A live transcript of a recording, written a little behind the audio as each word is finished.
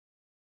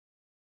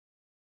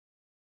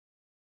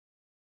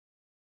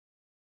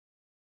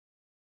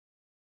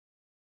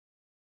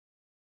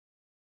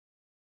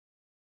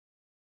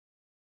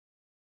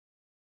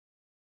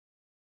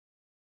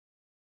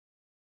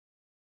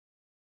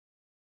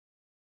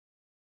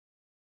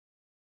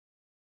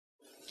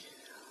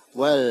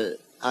Well,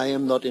 I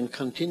am not in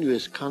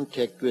continuous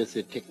contact with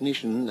the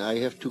technician. I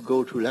have to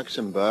go to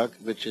Luxembourg,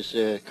 which is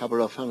a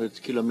couple of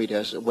hundred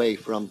kilometers away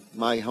from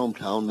my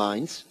hometown,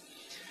 Mainz.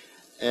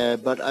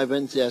 But I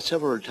went there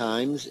several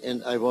times,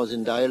 and I was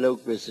in dialogue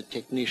with the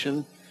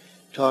technician,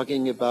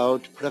 talking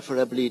about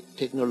preferably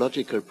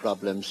technological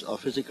problems or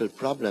physical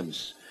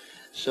problems.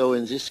 So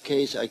in this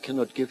case, I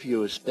cannot give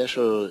you a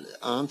special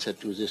answer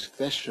to this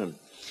question.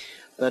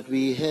 But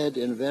we had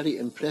a very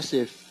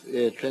impressive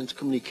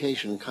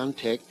transcommunication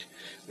contact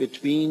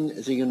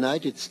between the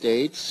United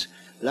States,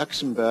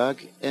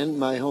 Luxembourg, and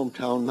my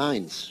hometown,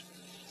 Mainz.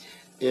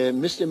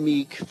 Mr.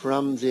 Meek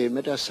from the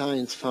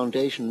Meta-Science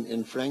Foundation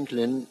in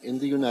Franklin in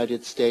the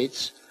United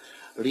States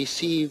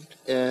received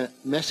a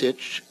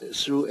message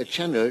through a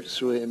channel,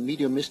 through a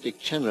mediumistic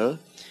channel,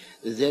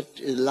 that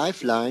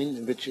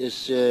Lifeline, which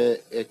is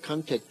a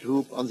contact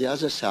group on the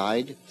other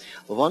side,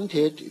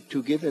 wanted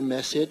to give a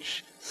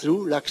message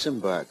through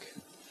Luxembourg.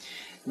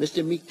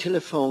 Mr. Meek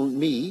telephoned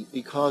me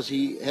because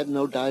he had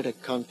no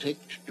direct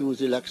contact to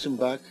the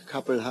Luxembourg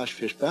couple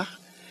Harsch-Fischbach,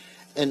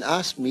 and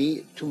asked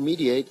me to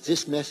mediate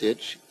this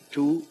message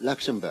to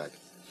Luxembourg.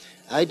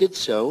 I did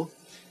so,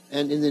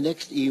 and in the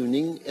next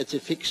evening, at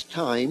a fixed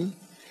time,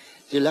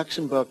 the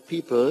Luxembourg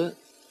people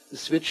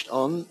switched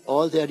on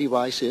all their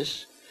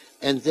devices,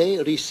 and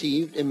they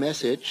received a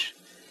message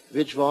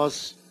which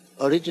was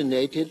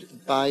originated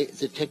by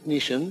the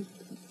technician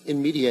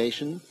in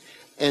mediation,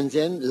 and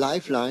then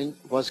Lifeline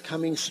was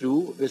coming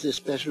through with a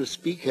special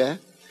speaker,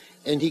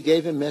 and he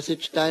gave a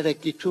message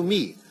directly to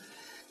me.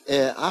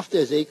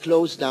 After they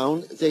closed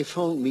down, they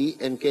phoned me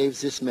and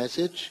gave this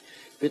message,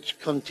 which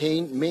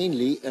contained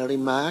mainly a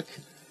remark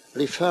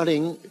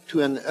referring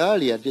to an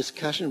earlier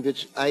discussion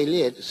which I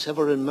led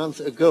several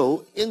months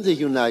ago in the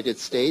United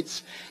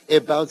States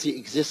about the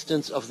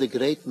existence of the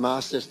great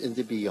masters in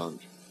the beyond.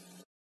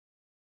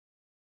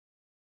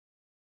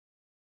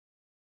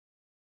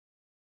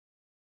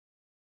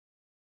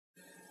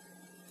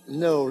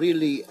 No,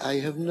 really, I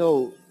have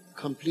no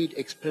complete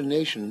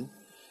explanation.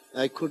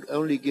 I could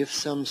only give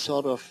some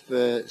sort of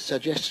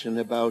suggestion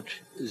about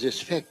this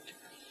fact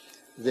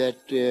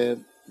that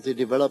the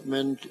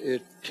development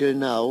till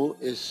now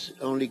is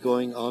only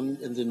going on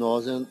in the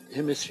northern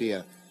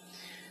hemisphere.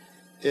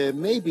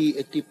 Maybe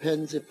it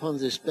depends upon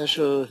the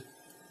special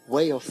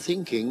way of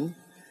thinking,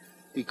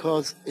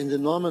 because in the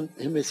northern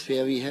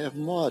hemisphere we have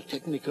more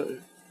technical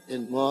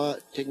and more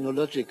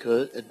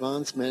technological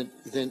advancement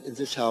than in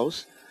the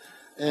south.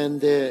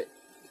 And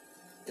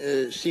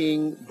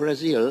seeing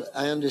Brazil,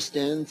 I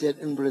understand that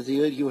in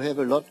Brazil you have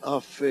a lot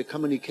of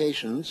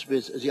communications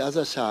with the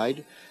other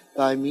side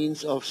by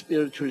means of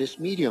spiritualist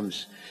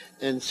mediums.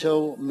 And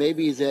so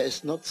maybe there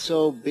is not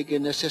so big a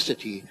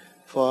necessity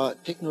for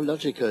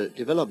technological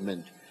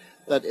development.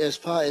 But as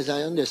far as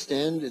I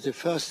understand, the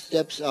first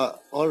steps are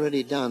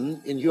already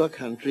done in your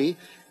country,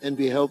 and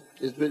we hope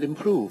it will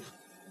improve.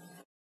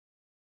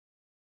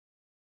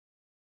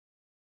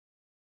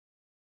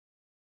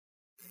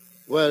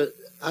 Well,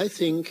 I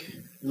think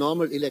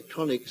normal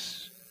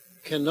electronics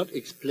cannot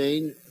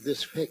explain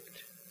this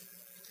fact.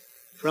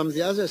 From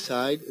the other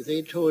side,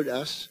 they told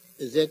us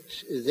that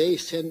they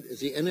send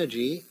the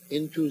energy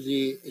into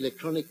the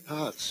electronic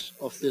parts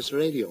of this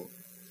radio.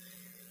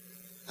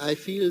 I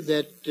feel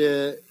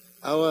that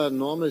our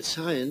normal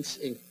science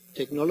and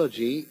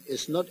technology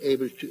is not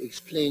able to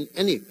explain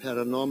any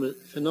paranormal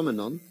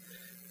phenomenon,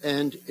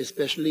 and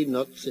especially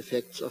not the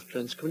effects of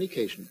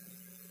transcommunication.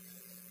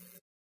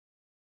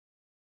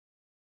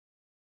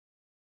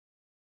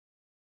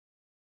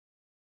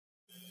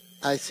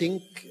 I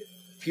think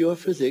pure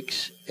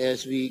physics,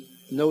 as we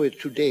know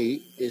it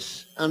today,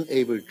 is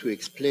unable to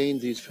explain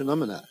these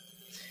phenomena.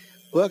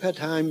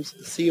 Burkhardt-Heim's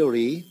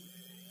theory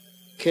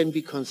can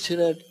be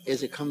considered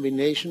as a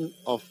combination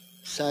of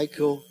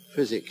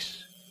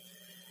psychophysics.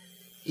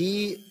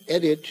 He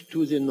added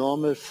to the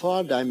normal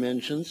 4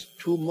 dimensions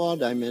 2 more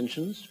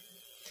dimensions,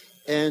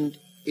 and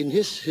in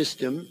his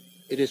system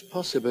it is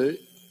possible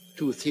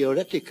to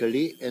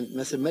theoretically and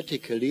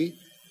mathematically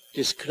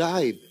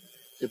describe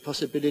the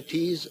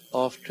possibilities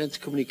of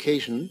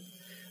transcommunication,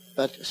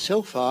 but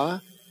so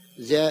far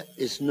there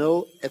is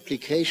no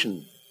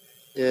application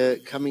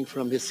coming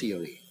from his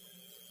theory.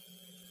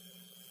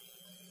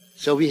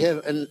 So we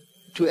have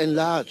to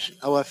enlarge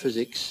our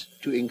physics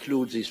to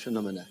include these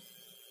phenomena.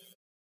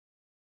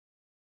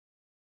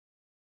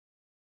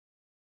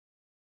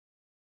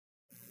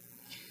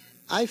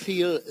 I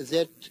feel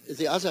that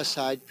the other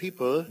side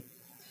people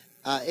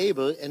are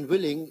able and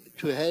willing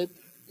to help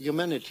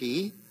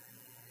humanity,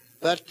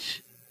 but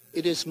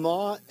it is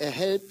more a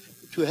help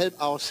to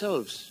help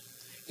ourselves.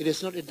 It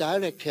is not a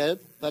direct help,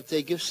 but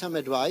they give some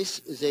advice,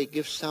 they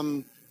give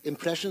some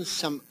impressions,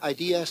 some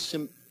ideas,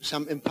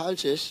 some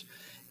impulses,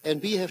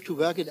 and we have to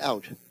work it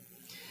out.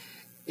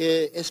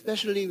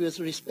 Especially with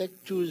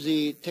respect to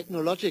the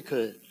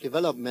technological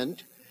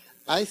development,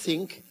 I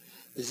think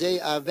they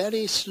are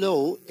very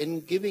slow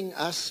in giving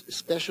us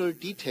special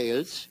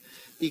details,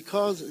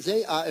 because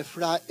they are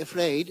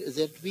afraid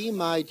that we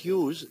might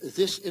use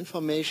this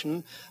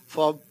information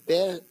for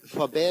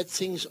bad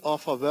things or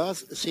for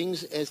worse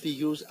things as we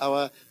use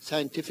our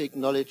scientific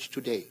knowledge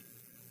today.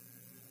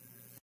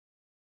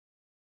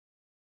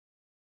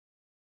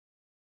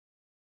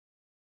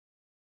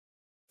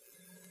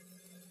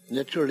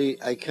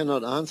 Naturally, I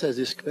cannot answer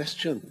this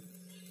question.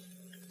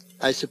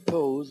 I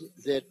suppose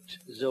that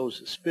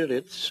those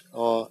spirits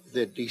or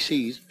the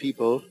deceased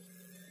people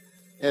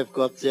have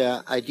got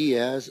their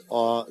ideas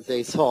or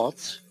their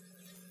thoughts,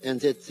 and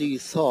that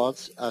these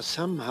thoughts are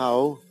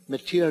somehow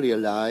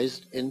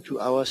materialized into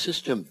our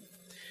system.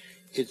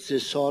 It's a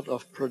sort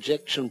of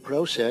projection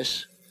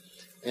process,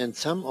 and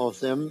some of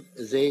them,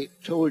 they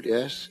told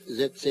us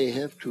that they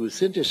have to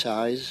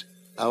synthesize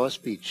our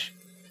speech.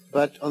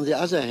 But on the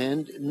other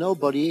hand,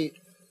 nobody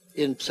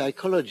in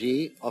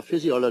psychology or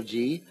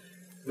physiology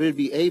will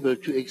be able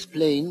to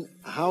explain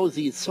how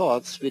these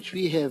thoughts which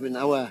we have in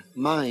our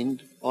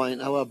mind or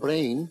in our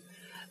brain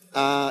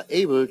are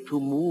able to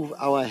move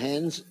our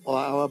hands or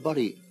our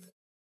body.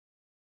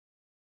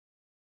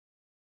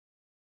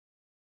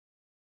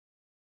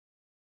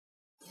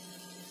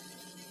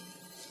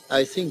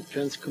 I think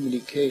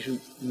transcommunication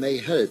may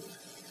help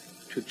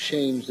to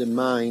change the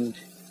mind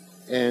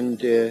and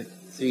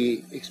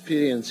the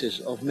experiences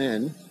of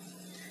man,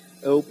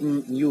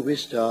 open new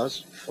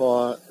vistas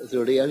for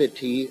the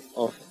reality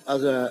of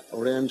other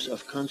realms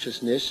of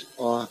consciousness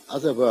or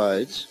other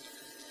worlds,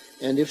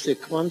 and if the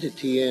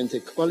quantity and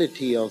the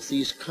quality of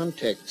these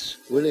contacts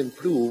will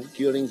improve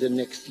during the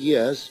next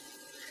years,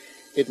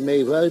 it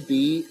may well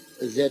be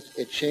that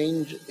a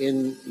change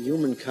in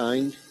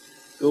humankind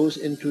goes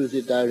into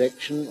the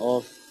direction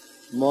of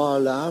more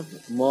love,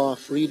 more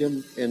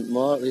freedom, and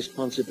more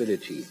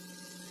responsibility.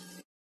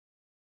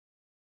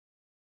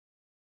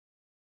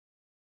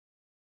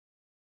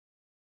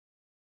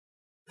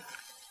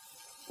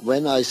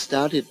 When I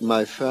started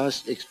my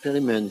first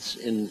experiments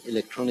in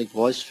electronic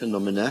voice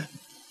phenomena,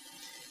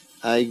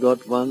 I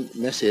got one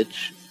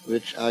message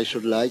which I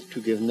should like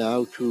to give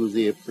now to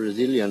the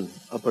Brazilian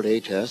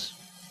operators.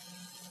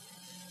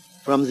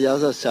 From the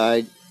other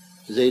side,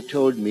 they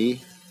told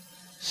me,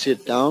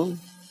 sit down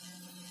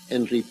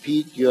and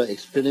repeat your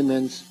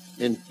experiments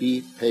and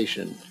be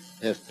patient.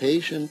 Have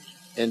patience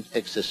and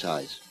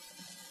exercise.